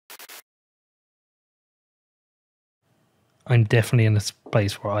I'm definitely in a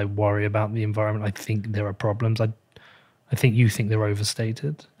place where I worry about the environment. I think there are problems. I think you think they're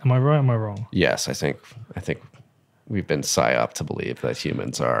overstated. Am I right? Am I wrong? Yes, I think we've been psyoped to believe that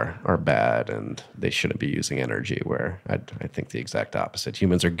humans are bad and they shouldn't be using energy, where I think the exact opposite.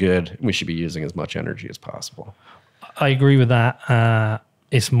 Humans are good. We should be using as much energy as possible. I agree with that.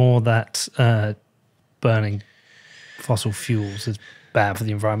 It's more that burning fossil fuels is bad for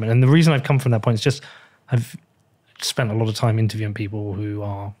the environment. And the reason I've come from that point is just I've spent a lot of time interviewing people who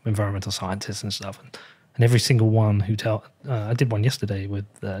are environmental scientists and stuff. And every single one who I did one yesterday with,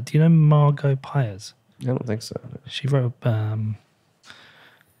 do you know Margot Pyers? I don't think so. She wrote, I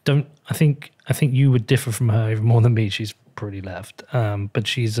think you would differ from her even more than me. She's pretty left. But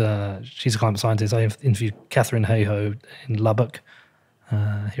she's a climate scientist. I have interviewed Catherine Hayhoe in Lubbock,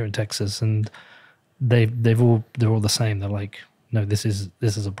 here in Texas, and they're all the same. They're like, no, this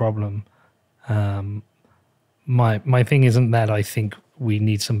is a problem. My thing isn't that I think we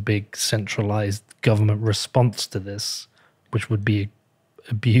need some big centralized government response to this, which would be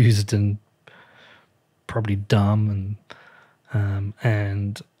abused and probably dumb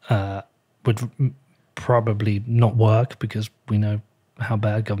and would probably not work, because we know how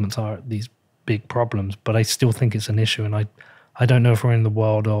bad governments are at these big problems. But I still think it's an issue, and I don't know if we're in the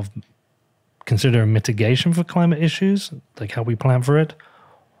world of considering mitigation for climate issues, like how we plan for it,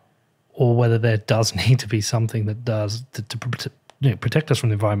 or whether there does need to be something that does to protect us from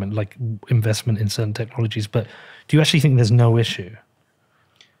the environment, like investment in certain technologies. But do you actually think there's no issue?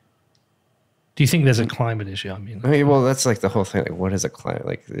 Do you think there's a climate issue? I mean, well, that's like the whole thing. Like, what is a climate?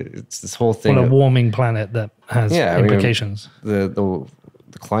 Like, it's this whole thing. Well, a warming planet that has implications. The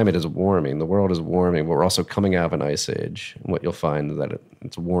climate is warming. The world is warming. But we're also coming out of an ice age. And what you'll find is that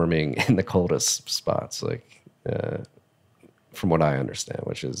it's warming in the coldest spots. Like, from what I understand,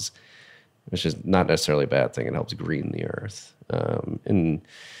 which is not necessarily a bad thing. It helps green the earth. And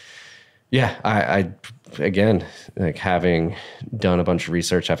yeah, I again, like, having done a bunch of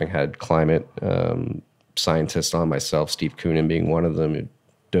research, having had climate scientists on myself, Steve Koonin being one of them, who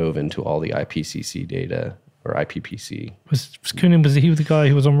dove into all the IPCC data, or IPCC. Was Koonin, was he the guy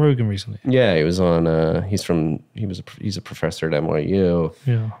who was on Rogan recently? Yeah, he was on. He's a professor at NYU.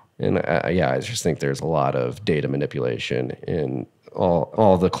 Yeah, and I just think there's a lot of data manipulation in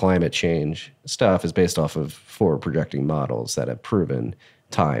all the climate change stuff is based off of forward projecting models that have proven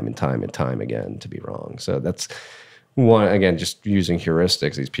time and time and time again to be wrong. So that's one, again, just using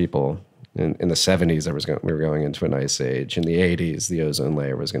heuristics. These people in the 70s, we were going into an ice age. In the 80s, the ozone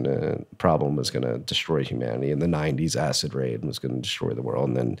layer was going to destroy humanity. In the 90s, acid rain was going to destroy the world.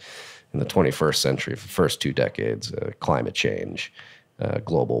 And then in the 21st century, for the first 2 decades, climate change,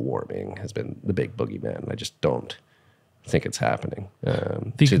 global warming has been the big boogeyman. I just don't think it's happening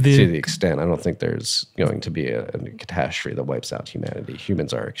to the extent. I don't think there's going to be a catastrophe that wipes out humanity.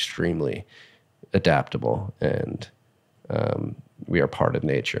 Humans are extremely adaptable, and we are part of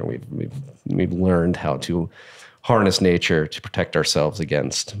nature. We've learned how to harness nature to protect ourselves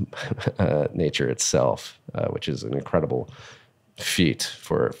against nature itself, which is an incredible feat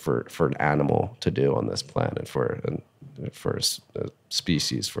for an animal to do on this planet, for a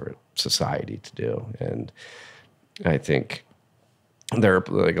species, for society to do. And I think there are,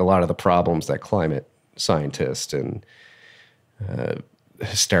 like, a lot of the problems that climate scientists and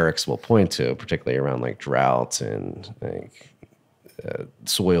hysterics will point to, particularly around like droughts and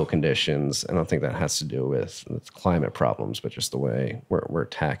soil conditions. I don't think that has to do with climate problems, but just the way we're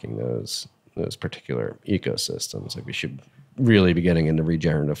attacking those particular ecosystems. Like, we should really be getting into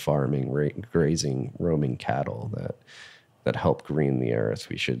regenerative farming, grazing, roaming cattle that help green the earth.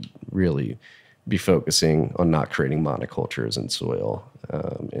 We should really be focusing on not creating monocultures in soil,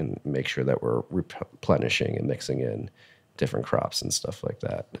 and make sure that we're replenishing and mixing in different crops and stuff like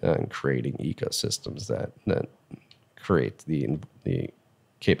that, and creating ecosystems that create the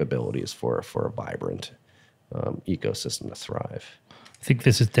capabilities for a vibrant ecosystem to thrive. I think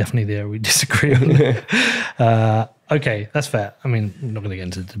this is definitely the area we disagree on. Okay, that's fair. I mean, I'm not going to get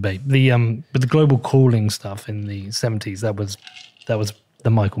into the debate. But the global cooling stuff in the 70s, that was the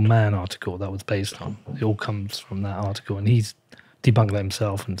Michael Mann article that was based on. It all comes from that article, and he's debunked that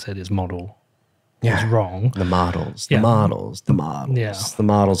himself and said his model is wrong. The models. Yeah. Yeah. The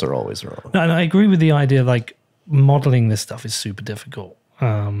models are always wrong. No, and I agree with the idea, like, modeling this stuff is super difficult.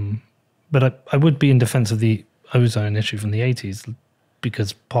 But I would be in defense of the ozone issue from the 80s,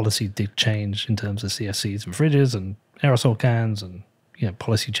 because policy did change in terms of CFCs and fridges and aerosol cans, and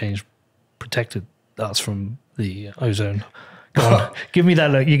policy change protected us from the ozone. Go on, give me that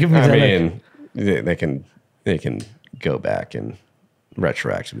look. You give me that look. They can go back and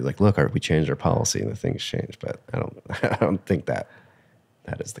retroactively like, look, we changed our policy and the things changed. But I don't think that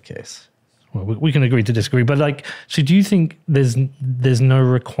is the case. Well, we can agree to disagree, but like, so do you think there's no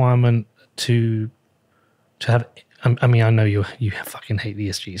requirement to have? I mean, I know you fucking hate the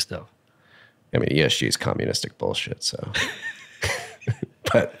ESG stuff. I mean, ESG is communistic bullshit. So,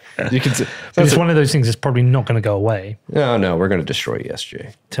 but you can. It's one of those things that's probably not going to go away. No, we're going to destroy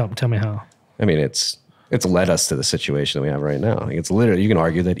ESG. Tell me how. I mean, it's led us to the situation that we have right now. Like, it's literally, you can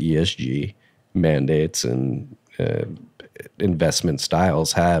argue that ESG mandates and investment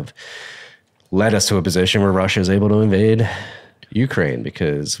styles have led us to a position where Russia is able to invade Ukraine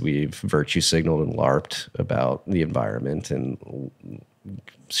because we've virtue signaled and LARPed about the environment and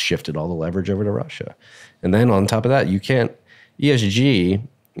shifted all the leverage over to Russia. And then on top of that, ESG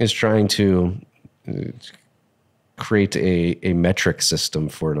is trying to create a metric system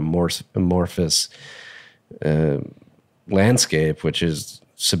for an amorphous landscape, which is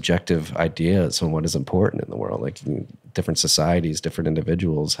subjective ideas on what is important in the world. Like, different societies, different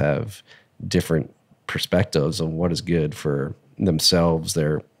individuals have different perspectives on what is good for themselves,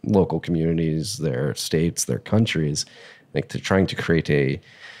 their local communities, their states, their countries. Like, they're trying to create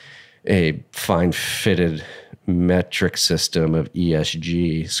a fine-fitted metric system of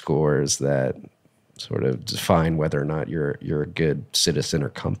ESG scores that sort of define whether or not you're a good citizen or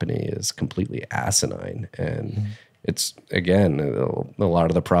company is completely asinine. And it's, again, a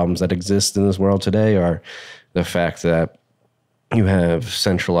lot of the problems that exist in this world today are the fact that you have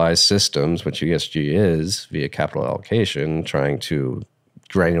centralized systems, which ESG is, via capital allocation, trying to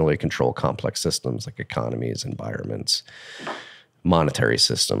granularly control complex systems like economies, environments, monetary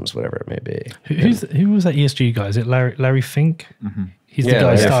systems, whatever it may be. Who was that ESG guy? Is it Larry Fink? Mm-hmm. He's the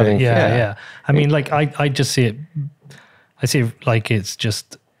guy who started. Fink, yeah. I mean, like, I just see it. I see it like it's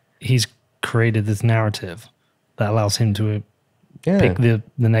just he's created this narrative that allows him to pick the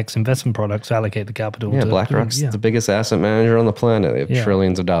next investment products, allocate the capital. Yeah, BlackRock's the biggest asset manager on the planet. They have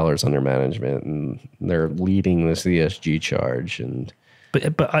trillions of dollars under management, and they're leading this ESG charge. And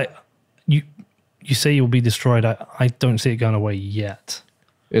you say you'll be destroyed. I don't see it going away yet.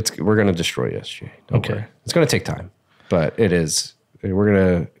 We're going to destroy ESG. Don't worry. It's going to take time, but it is. We're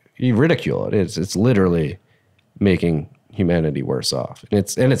going to ridicule it. It's literally making humanity worse off, and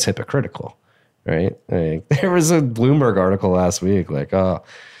it's hypocritical. Right? Like, there was a Bloomberg article last week, like, oh,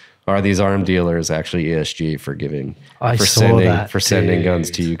 are these arm dealers actually ESG for sending guns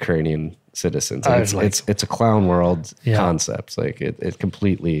to Ukrainian citizens? It's a clown world concept. Like, it's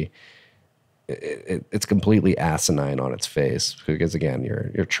completely asinine on its face, because again,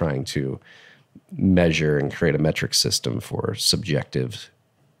 you're trying to measure and create a metric system for subjective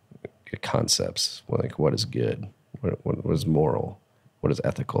concepts, like what is good, what is moral, what is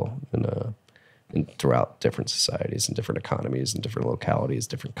ethical, and throughout different societies and different economies and different localities,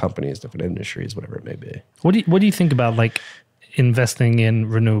 different companies, different industries, whatever it may be. What do you think about, like, investing in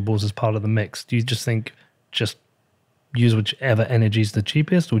renewables as part of the mix? Do you just think just use whichever energy is the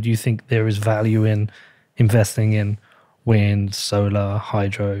cheapest, or do you think there is value in investing in wind, solar,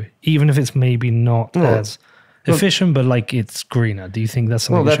 hydro, even if it's maybe not as efficient, but like it's greener? Do you think that's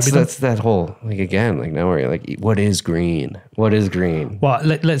something that should be done? That's that whole, like, again, like, now we're like, what is green? What is green? Well,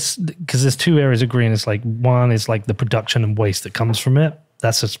 let's, because there's two areas of green. It's like, one is like the production and waste that comes from it.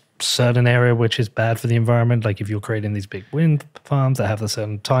 That's a certain area which is bad for the environment. Like, if you're creating these big wind farms that have a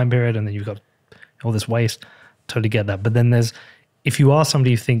certain time period and then you've got all this waste, totally get that. But then if you are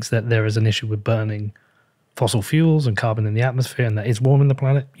somebody who thinks that there is an issue with burning fossil fuels and carbon in the atmosphere and that it's warming the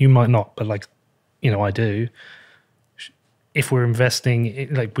planet, you might not, but like, I do. If we're investing,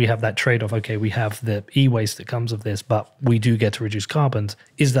 like, we have that trade-off, okay, we have the e-waste that comes of this, but we do get to reduce carbons.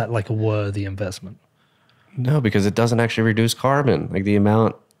 Is that like a worthy investment? No, because it doesn't actually reduce carbon. Like, the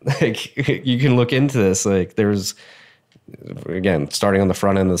amount, like, you can look into this, like, there's, again, starting on the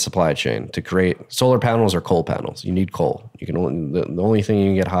front end of the supply chain, to create solar panels or coal panels, you need coal. The only thing you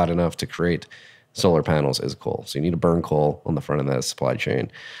can get hot enough to create solar panels is coal. So you need to burn coal on the front end of that supply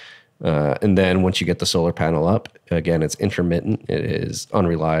chain. And then once you get the solar panel up, again, it's intermittent. It is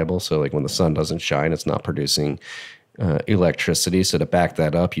unreliable. So, like, when the sun doesn't shine, it's not producing electricity. So to back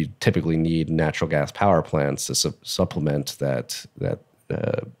that up, you typically need natural gas power plants to supplement that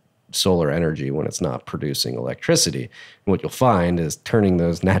solar energy when it's not producing electricity. And what you'll find is turning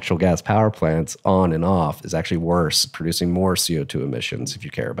those natural gas power plants on and off is actually worse, producing more CO2 emissions, if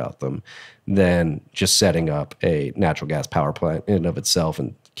you care about them, than just setting up a natural gas power plant in and of itself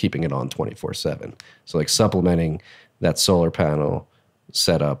and keeping it on 24/7. So, like, supplementing that solar panel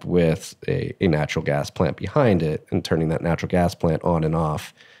setup with a natural gas plant behind it and turning that natural gas plant on and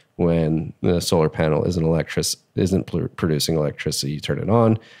off when the solar panel isn't producing electricity, you turn it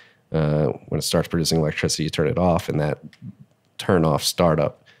on. When it starts producing electricity, you turn it off, and that turn off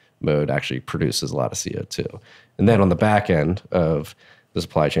startup mode actually produces a lot of CO2. And then on the back end of the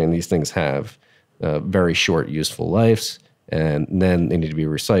supply chain, these things have very short useful lives, and then they need to be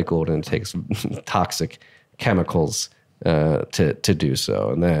recycled, and it takes toxic chemicals to do so.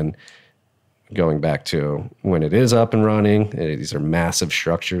 And then going back to when it is up and running, these are massive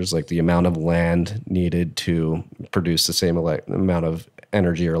structures, like the amount of land needed to produce the same amount of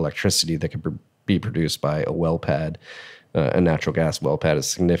energy or electricity that could be produced by a well pad, a natural gas well pad, is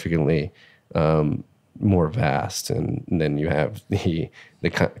significantly more vast. And then you have the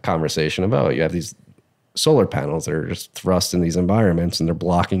conversation about, you have these solar panels that are just thrust in these environments, and they're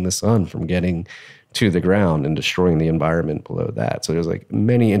blocking the sun from getting to the ground and destroying the environment below that. So there's like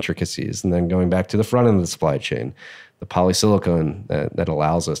many intricacies. And then going back to the front end of the supply chain, the polysilicon that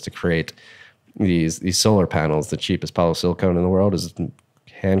allows us to create these solar panels, the cheapest polysilicon in the world, is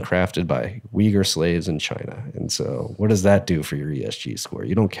handcrafted by Uyghur slaves in China. And so what does that do for your ESG score?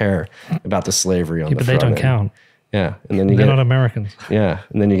 You don't care about the slavery on the front end. But they don't count. Yeah. And then they're not Americans. Yeah.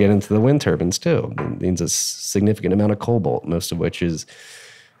 And then you get into the wind turbines too. It means a significant amount of cobalt, most of which is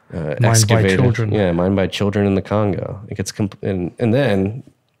mined by children. Yeah, mined by children in the Congo. It gets and then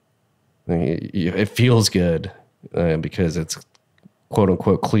it feels good because it's quote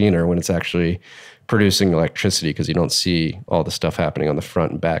unquote cleaner when it's actually producing electricity, because you don't see all the stuff happening on the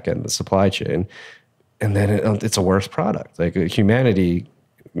front and back end of the supply chain. And then it's a worse product. Like humanity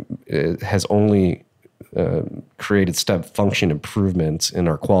has only created step function improvements in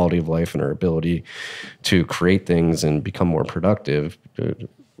our quality of life and our ability to create things and become more productive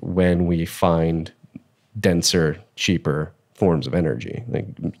when we find denser, cheaper forms of energy.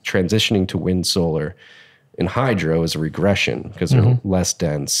 Like transitioning to wind, solar, and hydro is a regression because they're less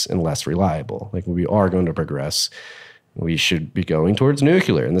dense and less reliable. Like we are going to progress. We should be going towards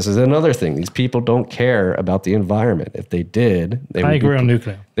nuclear. And this is another thing. These people don't care about the environment. If they did, I agree on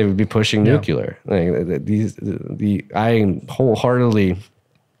nuclear. They would be pushing nuclear. Like I wholeheartedly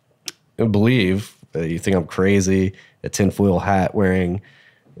believe that you think I'm crazy, a tinfoil hat wearing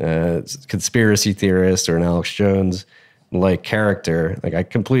conspiracy theorist or an Alex Jones like character. Like I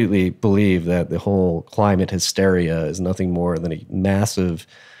completely believe that the whole climate hysteria is nothing more than a massive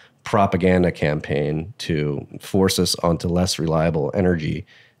propaganda campaign to force us onto less reliable energy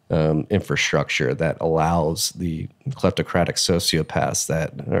infrastructure that allows the kleptocratic sociopaths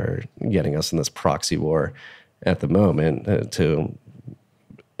that are getting us in this proxy war at the moment to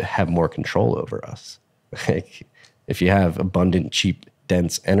have more control over us. Like if you have abundant, cheap,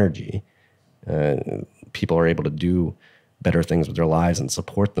 dense energy, people are able to do better things with their lives and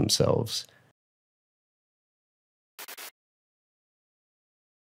support themselves